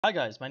Hi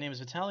guys, my name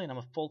is Vitaly and I'm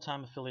a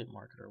full-time affiliate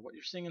marketer. What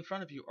you're seeing in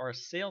front of you are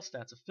sales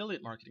stats,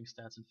 affiliate marketing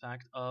stats, in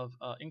fact, of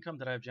income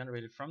that I've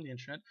generated from the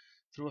internet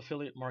through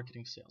affiliate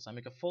marketing sales. I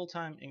make a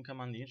full-time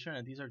income on the internet,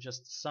 and these are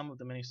just some of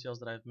the many sales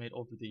that I've made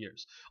over the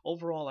years.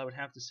 Overall, I would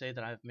have to say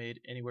that I've made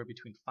anywhere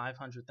between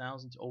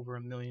 500,000 to over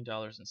 $1 million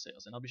in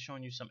sales, and I'll be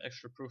showing you some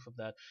extra proof of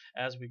that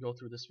as we go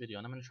through this video.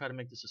 And I'm going to try to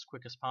make this as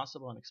quick as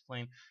possible and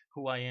explain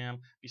who I am,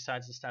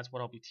 besides the stats,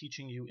 what I'll be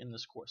teaching you in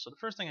this course. So the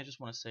first thing I just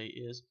want to say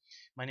is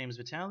my name is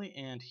Vitaly,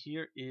 and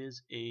here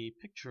is a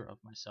picture of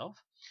myself.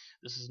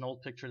 This is an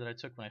old picture that I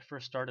took when I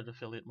first started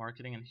affiliate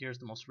marketing, and here's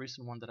the most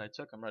recent one that I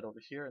took. I'm right over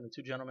here, and the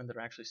two gentlemen that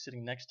are actually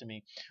sitting next to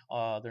me,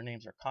 their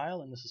names are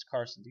Kyle and this is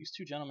Carson. These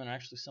two gentlemen are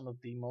actually some of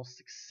the most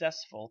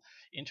successful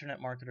internet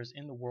marketers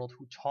in the world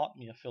who taught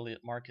me affiliate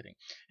marketing.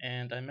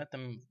 And I met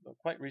them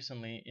quite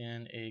recently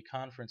in a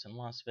conference in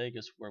Las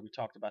Vegas where we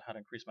talked about how to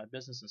increase my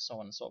business and so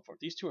on and so forth.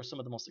 These two are some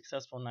of the most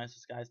successful and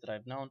nicest guys that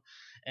I've known.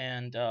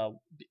 And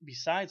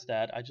besides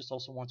that, I just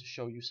also want to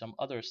show you some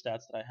other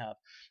stats that I have.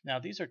 Now,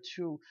 these are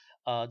two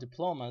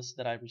diplomas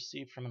that I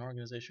received from an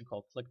organization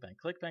called ClickBank.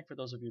 ClickBank, for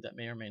those of you that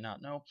may or may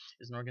not know,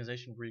 is an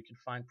organization where you can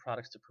find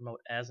products to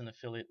promote as an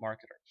affiliate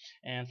marketer.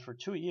 And for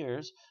 2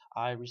 years,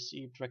 I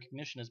received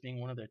recognition as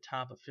being one of their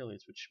top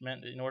affiliates, which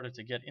meant in order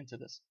to get into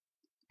this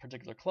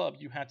particular club,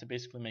 you had to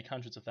basically make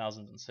hundreds of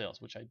thousands in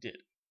sales, which I did.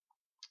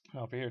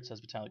 Now over here it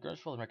says Vitaly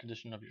Gershfeld, in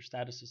recognition of your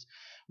status as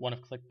one of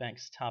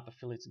ClickBank's top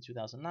affiliates in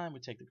 2009. We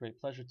take the great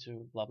pleasure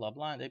to blah blah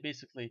blah. And they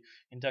basically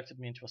inducted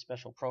me into a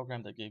special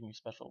program that gave me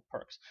special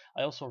perks.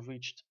 I also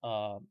reached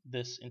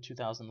this in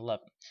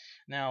 2011.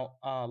 Now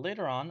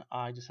later on,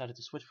 I decided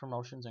to switch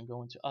promotions and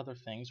go into other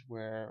things.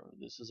 Where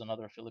this is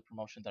another affiliate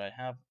promotion that I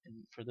have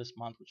for this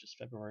month, which is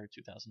February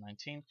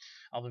 2019.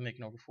 I'll be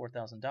making over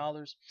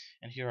 $4,000,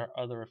 and here are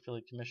other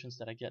affiliate commissions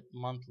that I get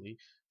monthly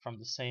from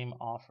the same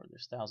offer.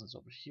 There's thousands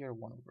over here,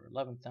 one over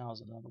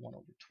 11,000, another one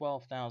over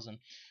 12,000.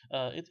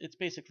 It's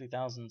basically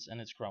thousands,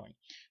 and it's growing.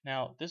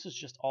 Now, this is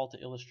just all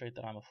to illustrate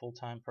that I'm a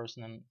full-time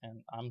person,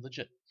 and I'm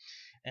legit.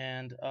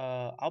 And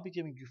I'll be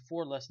giving you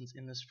 4 lessons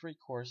in this free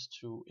course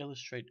to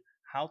illustrate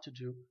how to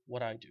do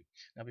what I do.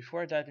 Now,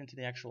 before I dive into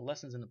the actual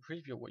lessons in the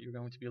preview of what you're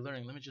going to be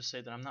learning, let me just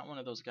say that I'm not one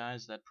of those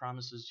guys that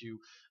promises you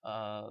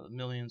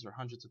millions or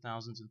hundreds of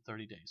thousands in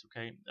 30 days.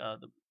 Okay,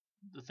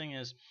 the thing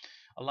is,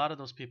 a lot of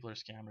those people are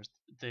scammers.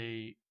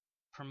 They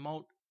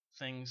promote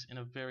things in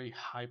a very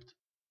hyped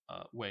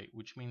way,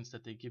 which means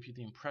that they give you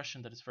the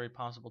impression that it's very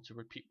possible to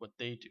repeat what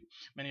they do.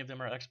 Many of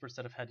them are experts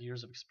that have had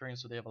years of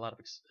experience, so they have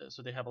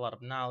a lot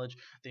of knowledge.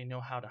 They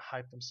know how to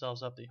hype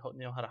themselves up. They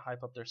know how to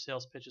hype up their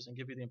sales pitches and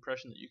give you the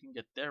impression that you can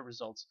get their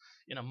results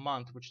in a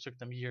month, which took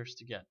them years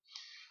to get.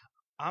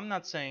 I'm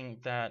not saying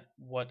that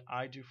what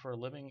I do for a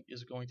living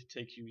is going to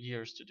take you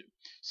years to do.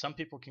 Some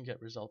people can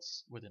get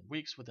results within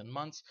weeks, within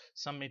months.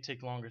 Some may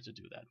take longer to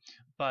do that.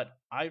 But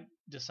I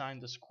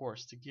designed this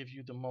course to give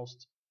you the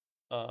most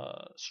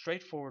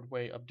straightforward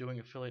way of doing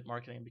affiliate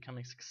marketing and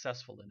becoming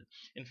successful in it.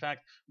 In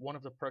fact, one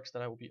of the perks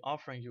that I will be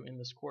offering you in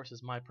this course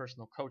is my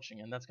personal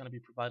coaching, and that's going to be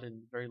provided in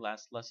the very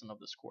last lesson of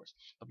this course.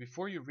 But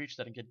before you reach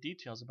that and get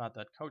details about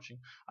that coaching,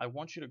 I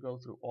want you to go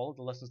through all of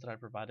the lessons that I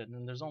provided,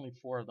 and there's only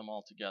 4 of them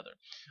all together.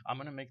 I'm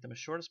going to make them as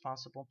short as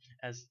possible,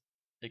 as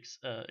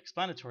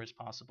explanatory as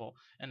possible,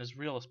 and as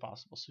real as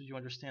possible, so you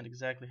understand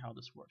exactly how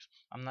this works.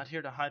 I'm not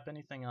here to hype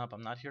anything up.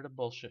 I'm not here to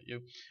bullshit you.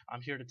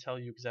 I'm here to tell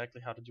you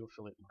exactly how to do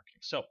affiliate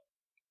marketing. So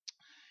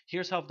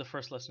here's how the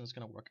first lesson is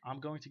going to work. I'm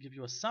going to give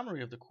you a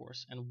summary of the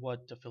course and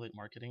what affiliate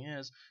marketing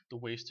is, the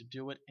ways to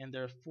do it, and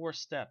there are 4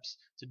 steps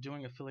to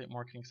doing affiliate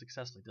marketing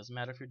successfully. It doesn't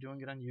matter if you're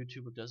doing it on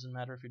YouTube. It doesn't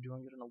matter if you're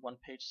doing it on a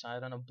one-page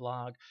site, on a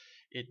blog.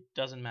 It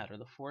doesn't matter.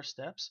 The 4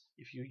 steps,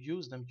 if you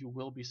use them, you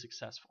will be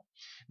successful.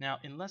 Now,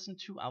 in lesson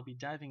 2, I'll be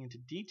diving into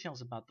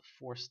details about the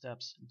 4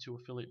 steps to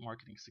affiliate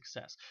marketing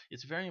success.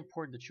 It's very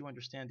important that you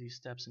understand these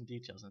steps and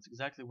details, and that's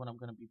exactly what I'm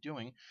going to be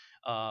doing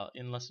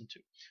in lesson 2.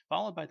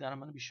 Followed by that, I'm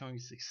going to be showing you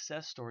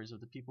success stories of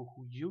the people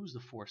who use the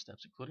 4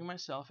 steps, including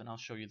myself, and I'll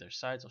show you their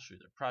sites, I'll show you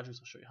their projects,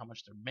 I'll show you how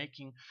much they're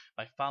making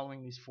by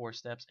following these 4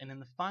 steps. And in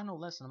the final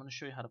lesson, I'm going to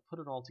show you how to put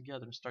it all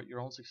together and start your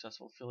own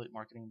successful affiliate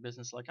marketing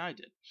business like I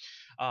did.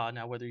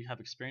 Now, whether you have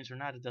experience or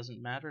not, it doesn't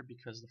matter,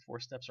 because the 4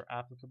 steps are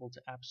applicable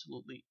to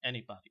absolutely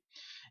anybody.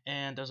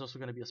 And there's also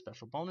going to be a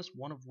special bonus,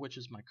 one of which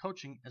is my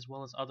coaching, as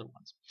well as other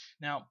ones.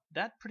 Now,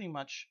 that pretty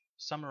much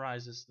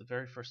summarizes the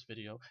very first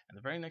video, and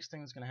the very next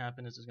thing that's going to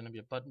happen is there's going to be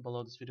a button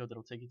below this video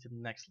that'll take you to the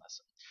next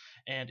lesson.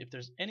 And if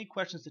there's any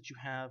questions that you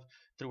have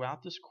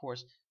throughout this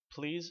course,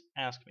 please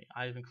ask me.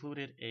 I've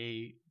included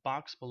a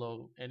box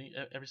below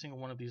every single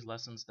one of these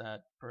lessons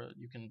that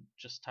you can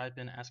just type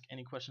in, ask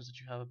any questions that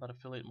you have about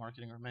affiliate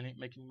marketing or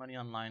making money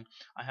online.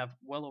 I have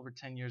well over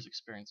 10 years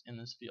experience in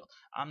this field.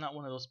 I'm not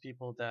one of those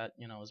people that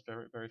is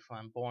very, very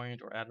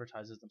flamboyant or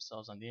advertises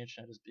themselves on the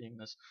internet as being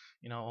this,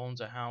 owns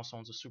a house,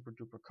 owns a super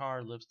duper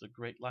car, lives the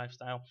great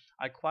lifestyle.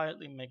 I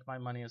quietly make my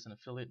money as an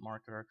affiliate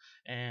marketer,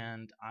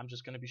 and I'm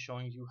just going to be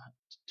showing you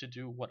to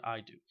do what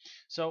I do.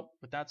 So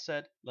with that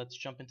said, let's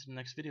jump into the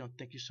next video, and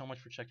thank you so much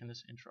for checking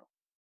this intro.